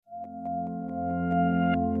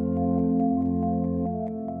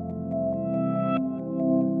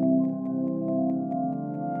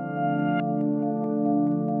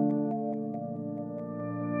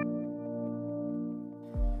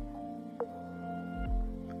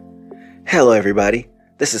Hello, everybody.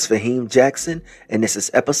 This is Fahim Jackson, and this is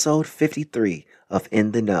episode 53 of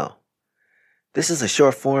In the Know. This is a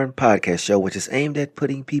short form podcast show which is aimed at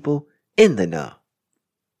putting people in the know,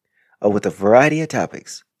 with a variety of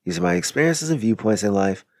topics, using my experiences and viewpoints in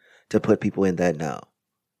life to put people in that know.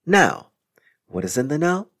 Now, what is in the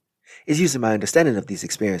know? Is using my understanding of these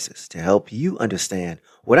experiences to help you understand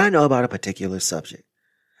what I know about a particular subject.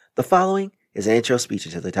 The following is an intro speech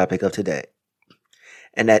into the topic of today.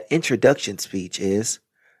 And that introduction speech is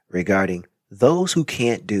regarding those who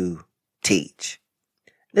can't do teach.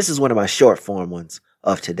 This is one of my short form ones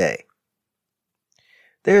of today.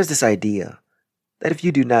 There is this idea that if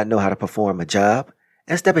you do not know how to perform a job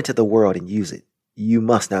and step into the world and use it, you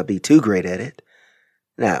must not be too great at it.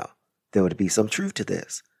 Now, there would be some truth to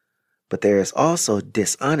this, but there is also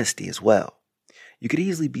dishonesty as well. You could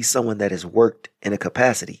easily be someone that has worked in a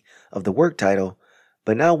capacity of the work title,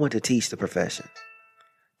 but now want to teach the profession.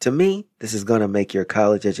 To me, this is going to make your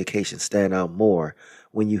college education stand out more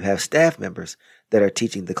when you have staff members that are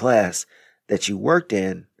teaching the class that you worked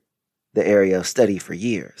in the area of study for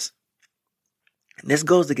years. And this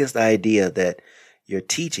goes against the idea that you're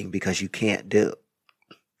teaching because you can't do.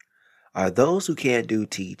 Are those who can't do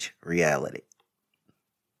teach reality?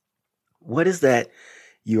 What is that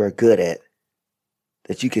you are good at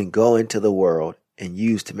that you can go into the world and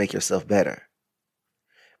use to make yourself better?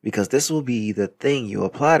 Because this will be the thing you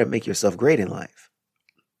apply to make yourself great in life.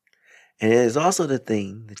 And it is also the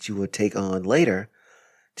thing that you will take on later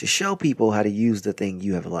to show people how to use the thing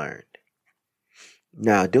you have learned.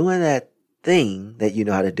 Now, doing that thing that you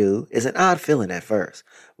know how to do is an odd feeling at first,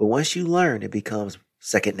 but once you learn, it becomes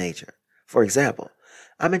second nature. For example,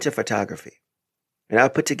 I'm into photography, and I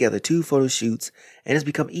put together 2 photo shoots, and it's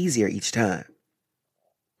become easier each time.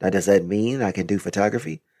 Now, does that mean I can do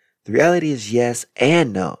photography? The reality is yes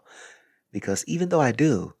and no, because even though I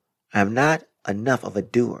do, I'm not enough of a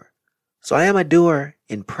doer. So I am a doer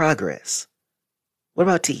in progress. What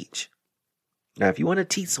about teach? Now, if you want to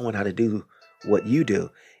teach someone how to do what you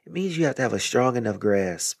do, it means you have to have a strong enough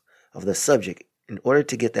grasp of the subject in order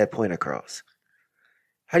to get that point across.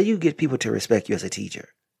 How do you get people to respect you as a teacher?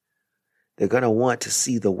 They're going to want to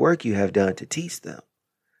see the work you have done to teach them.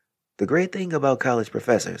 The great thing about college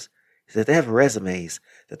professors is that they have resumes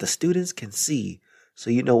that the students can see so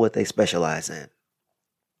you know what they specialize in.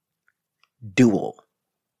 Dual.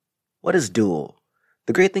 What is dual?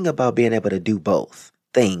 The great thing about being able to do both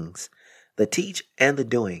things, the teach and the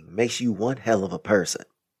doing, makes you one hell of a person.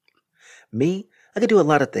 Me, I can do a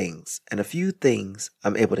lot of things, and a few things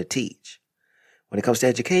I'm able to teach. When it comes to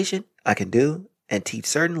education, I can do and teach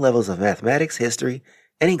certain levels of mathematics, history,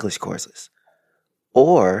 and English courses.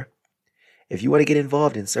 Or, if you want to get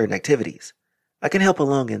involved in certain activities, I can help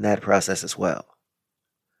along in that process as well.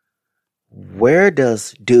 Where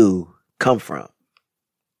does do come from?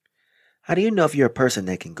 How do you know if you're a person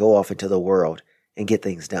that can go off into the world and get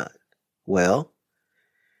things done? Well,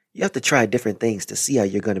 you have to try different things to see how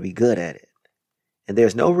you're going to be good at it. And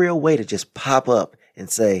there's no real way to just pop up and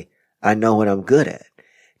say, I know what I'm good at.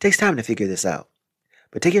 It takes time to figure this out.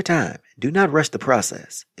 But take your time. Do not rush the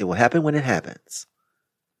process. It will happen when it happens.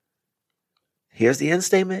 Here's the end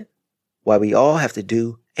statement, why we all have to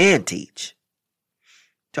do and teach.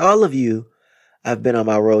 To all of you, I've been on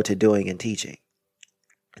my road to doing and teaching.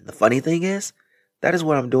 And the funny thing is, that is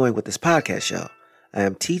what I'm doing with this podcast show. I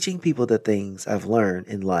am teaching people the things I've learned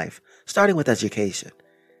in life, starting with education.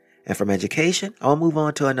 And from education, I'll move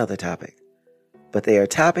on to another topic. But they are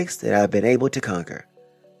topics that I've been able to conquer.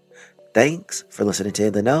 Thanks for listening to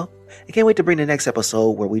In the Know. I can't wait to bring the next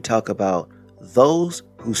episode where we talk about those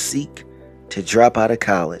who seek to drop out of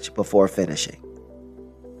college before finishing.